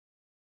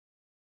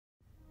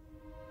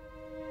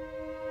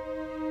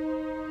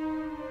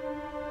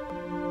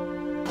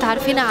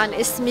تعرفينا عن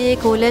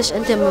اسمك وليش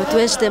أنت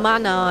متواجدة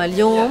معنا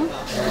اليوم،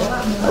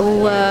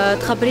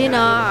 وتخبرينا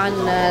عن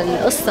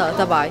القصة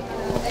تبعك.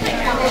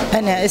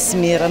 أنا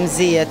اسمي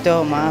رمزية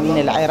توما من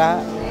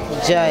العراق،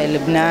 جاي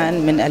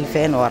لبنان من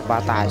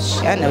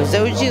 2014. أنا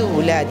وزوجي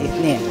وولادي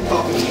 2،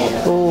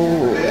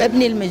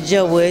 وابني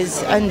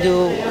المتجوز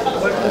عنده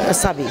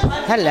صبي،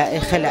 هلا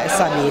خلق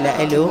صبي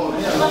لإله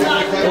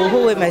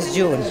وهو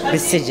مسجون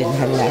بالسجن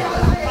هلا.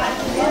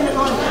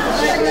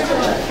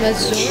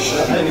 مسجون؟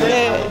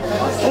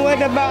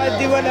 وأنا ما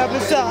عندي ولا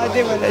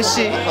مساعدة ولا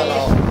شيء،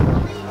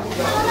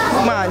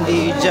 ما عندي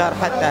إيجار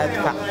حتى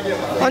أدفع،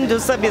 عنده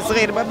صبي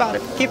صغير ما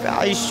بعرف كيف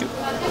أعيشه.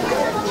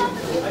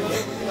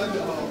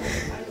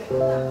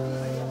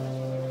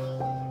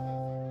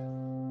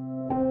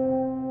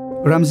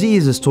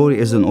 Ramzi's story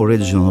is an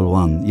original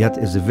one, yet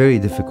is a very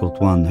difficult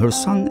one. Her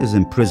son is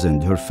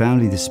imprisoned, her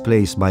family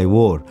displaced by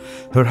war,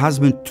 her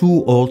husband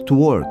too old to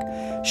work.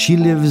 She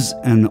lives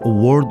in a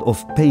world of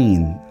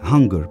pain,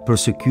 hunger,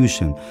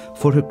 persecution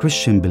for her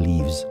Christian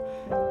beliefs,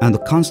 and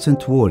a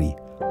constant worry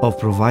of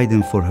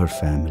providing for her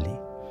family.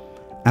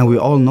 And we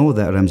all know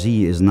that Ramzi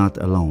is not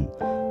alone.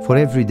 For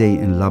every day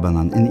in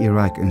Lebanon, in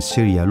Iraq, in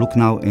Syria, look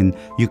now in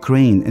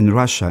Ukraine, in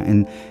Russia, in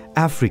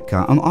Africa,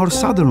 on our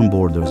southern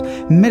borders,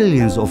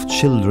 millions of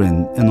children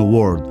in the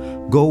world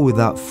go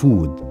without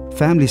food.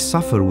 Families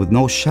suffer with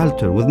no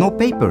shelter, with no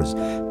papers.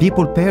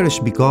 People perish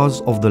because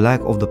of the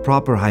lack of the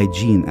proper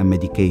hygiene and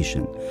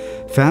medication.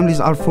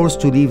 Families are forced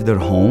to leave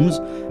their homes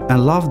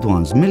and loved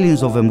ones,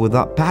 millions of them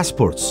without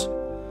passports.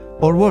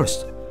 Or worse,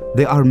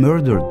 they are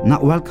murdered,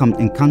 not welcomed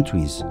in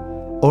countries,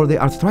 or they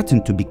are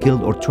threatened to be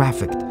killed or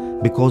trafficked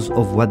because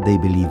of what they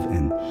believe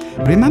in.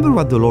 Remember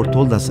what the Lord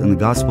told us in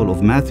the Gospel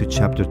of Matthew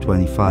chapter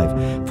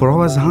 25. For I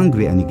was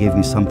hungry and you gave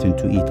me something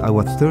to eat. I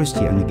was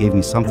thirsty and you gave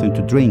me something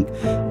to drink.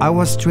 I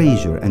was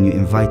stranger and you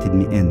invited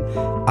me in.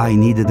 I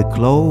needed a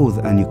clothes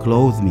and you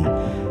clothed me.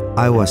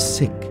 I was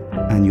sick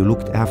and you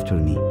looked after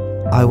me.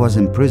 I was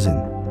in prison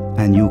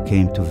and you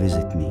came to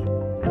visit me.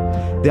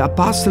 The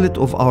Apostolate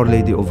of Our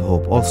Lady of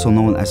Hope, also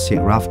known as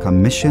St. Rafka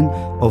Mission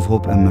of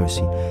Hope and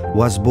Mercy,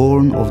 was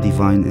born of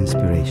divine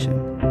inspiration.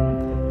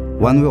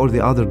 One way or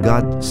the other,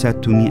 God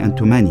said to me and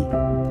to many,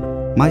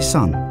 "My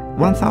son,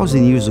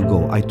 1,000 years ago,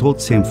 I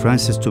told St.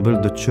 Francis to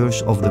build the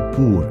church of the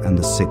poor and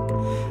the sick.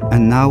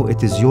 And now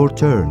it is your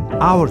turn,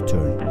 our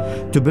turn,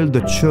 to build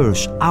the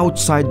church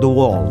outside the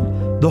wall,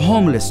 the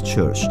homeless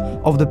church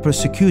of the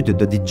persecuted,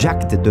 the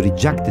dejected, the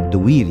rejected, the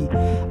weary.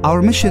 Our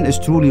mission is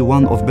truly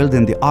one of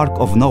building the Ark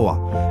of Noah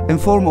in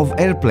form of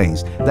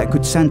airplanes that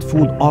could send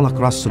food all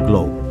across the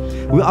globe.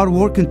 We are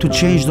working to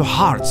change the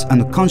hearts and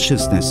the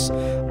consciousness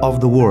of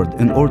the world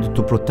in order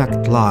to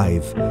protect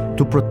life,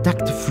 to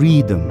protect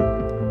freedom,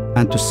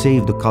 and to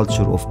save the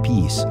culture of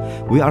peace.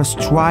 We are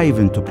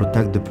striving to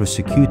protect the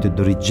persecuted,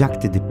 the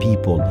rejected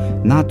people,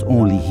 not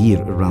only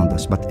here around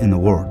us, but in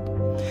the world.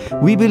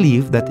 We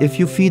believe that if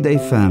you feed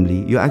a family,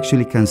 you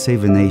actually can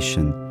save a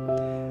nation.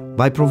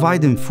 By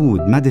providing food,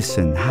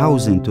 medicine,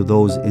 housing to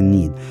those in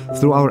need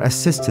through our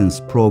assistance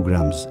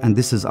programs, and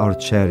this is our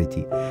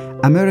charity,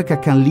 America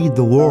can lead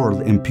the world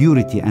in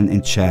purity and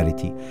in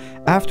charity.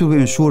 After we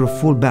ensure a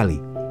full belly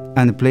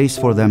and a place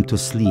for them to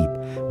sleep,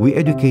 we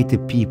educate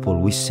the people,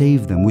 we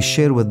save them, we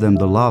share with them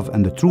the love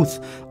and the truth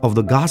of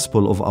the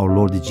gospel of our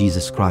Lord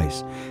Jesus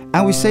Christ.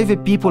 And we save the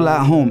people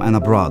at home and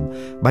abroad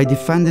by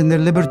defending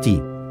their liberty,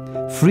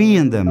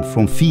 freeing them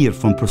from fear,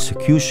 from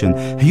persecution,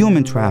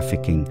 human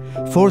trafficking,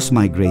 forced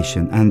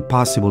migration, and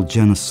possible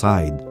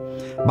genocide,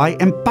 by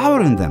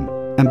empowering them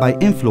and by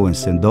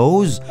influencing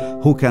those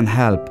who can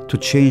help to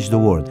change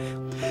the world.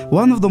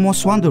 One of the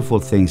most wonderful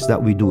things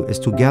that we do is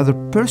to gather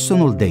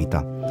personal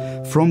data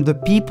from the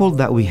people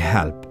that we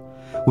help.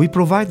 We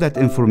provide that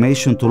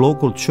information to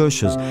local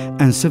churches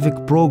and civic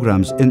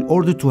programs in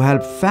order to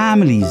help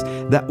families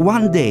that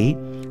one day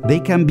they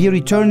can be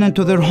returning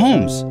to their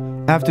homes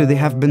after they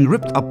have been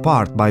ripped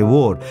apart by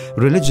war,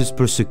 religious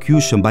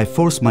persecution, by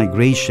forced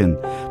migration,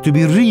 to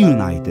be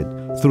reunited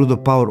through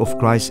the power of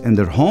Christ in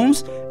their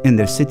homes, in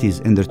their cities,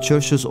 in their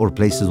churches or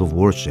places of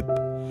worship.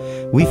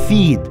 We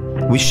feed,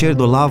 we share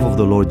the love of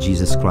the Lord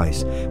Jesus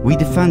Christ. We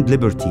defend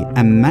liberty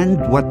and mend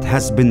what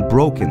has been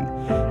broken.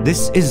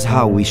 This is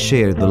how we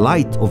share the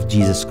light of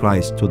Jesus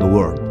Christ to the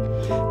world.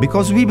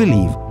 Because we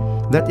believe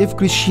that if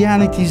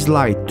Christianity's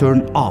light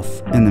turned off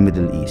in the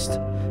Middle East,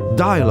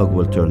 dialogue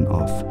will turn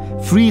off,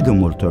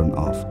 freedom will turn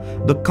off,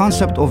 the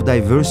concept of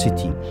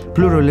diversity,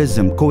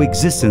 pluralism,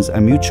 coexistence,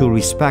 and mutual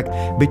respect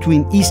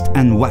between East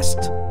and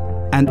West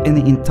and in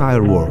the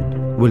entire world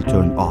will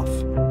turn off.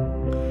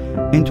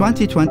 In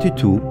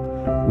 2022,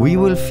 we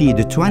will feed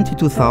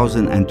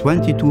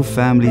 22,022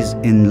 families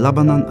in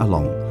Lebanon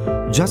alone.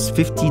 Just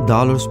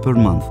 $50 per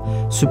month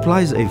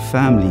supplies a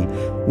family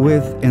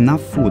with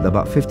enough food,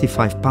 about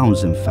 55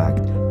 pounds in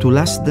fact, to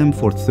last them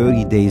for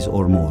 30 days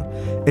or more.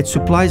 It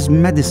supplies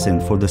medicine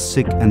for the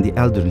sick and the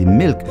elderly,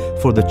 milk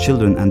for the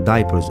children and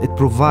diapers. It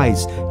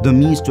provides the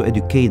means to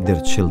educate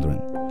their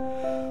children.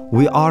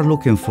 We are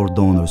looking for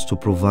donors to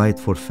provide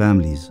for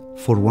families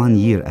for 1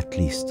 year at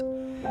least.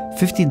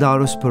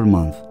 $50 per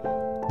month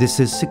This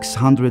is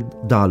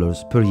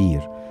 $600 per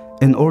year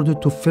in order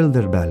to fill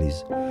their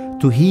bellies,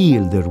 to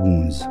heal their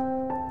wounds,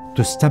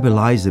 to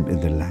stabilize them in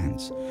their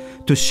lands,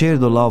 to share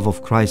the love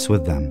of Christ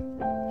with them,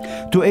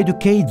 to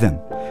educate them,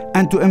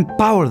 and to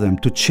empower them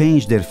to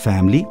change their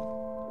family,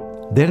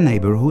 their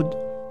neighborhood,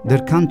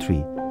 their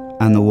country,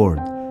 and the world,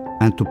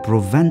 and to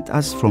prevent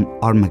us from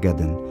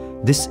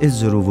Armageddon. This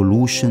is a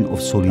revolution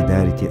of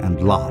solidarity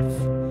and love.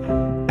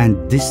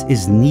 And this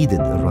is needed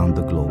around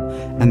the globe.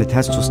 And it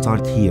has to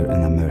start here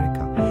in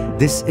America.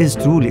 This is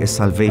truly a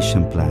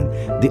salvation plan,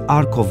 the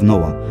Ark of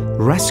Noah,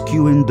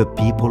 rescuing the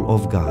people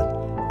of God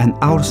and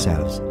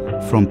ourselves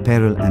from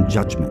peril and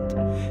judgment.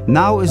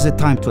 Now is the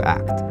time to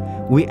act.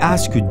 We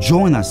ask you,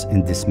 join us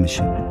in this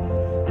mission.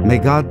 May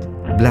God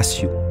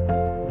bless you.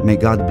 May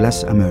God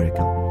bless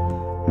America.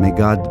 May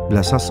God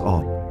bless us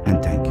all,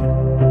 and thank you.